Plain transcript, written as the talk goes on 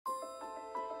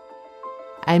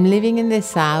I'm living in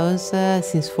this house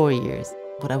since 4 years.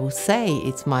 But I would say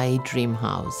it's my dream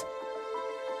house.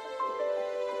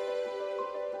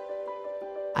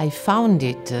 I found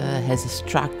it as a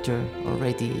structure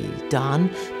already done,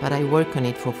 but I worked on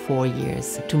it for 4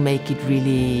 years to make it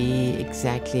really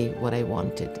exactly what I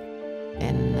wanted.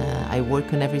 And I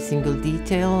work on every single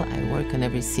detail, I work on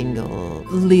every single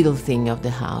little thing of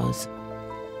the house.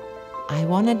 I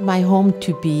wanted my home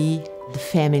to be the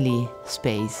family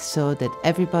space, so that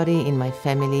everybody in my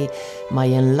family, my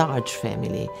enlarged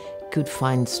family, could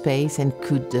find space and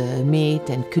could meet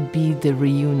and could be the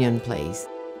reunion place.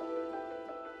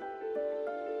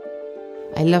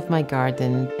 I love my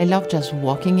garden. I love just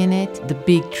walking in it. The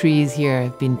big trees here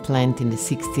have been planted in the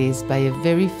 60s by a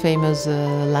very famous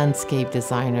landscape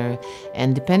designer.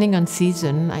 And depending on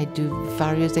season, I do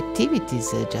various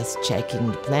activities, just checking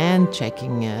the plant,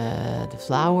 checking the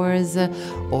flowers,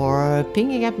 or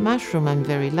picking up mushroom. I'm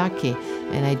very lucky.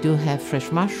 And I do have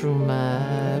fresh mushroom,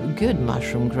 good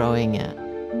mushroom growing.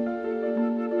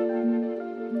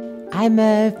 I'm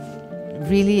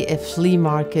really a flea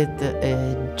market,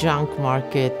 a junk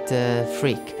market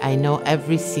freak. I know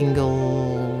every single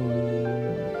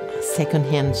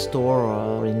second-hand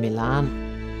store in Milan.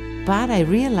 But I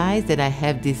realized that I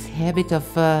have this habit of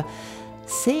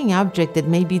seeing objects that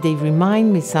maybe they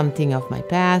remind me something of my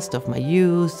past, of my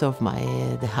youth, of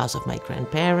the house of my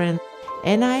grandparents.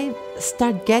 And I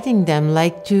start getting them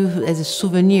as a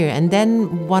souvenir. And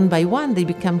then one by one they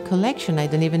become collection. I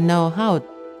don't even know how.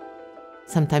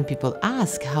 Sometimes people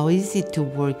ask, how is it to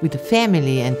work with a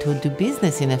family and to do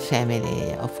business in a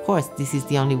family? Of course, this is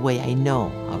the only way I know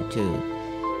how to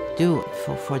do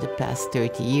it. For the past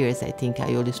 30 years, I think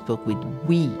I always spoke with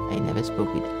we. I never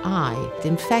spoke with I.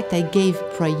 In fact, I gave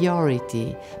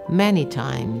priority many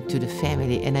times to the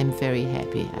family, and I'm very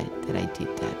happy that I did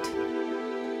that.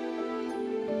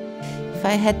 If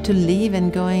I had to leave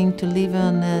and going to live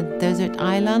on a desert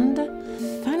island,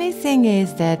 funny thing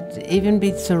is that even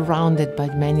being surrounded by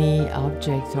many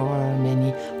objects or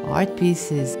many art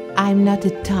pieces, I'm not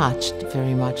attached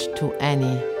very much to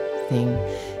anything.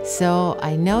 So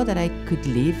I know that I could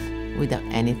live without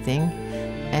anything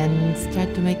and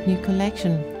start to make new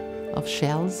collection of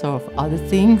shells or of other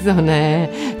things on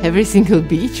every single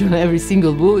beach, on every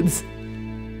single woods.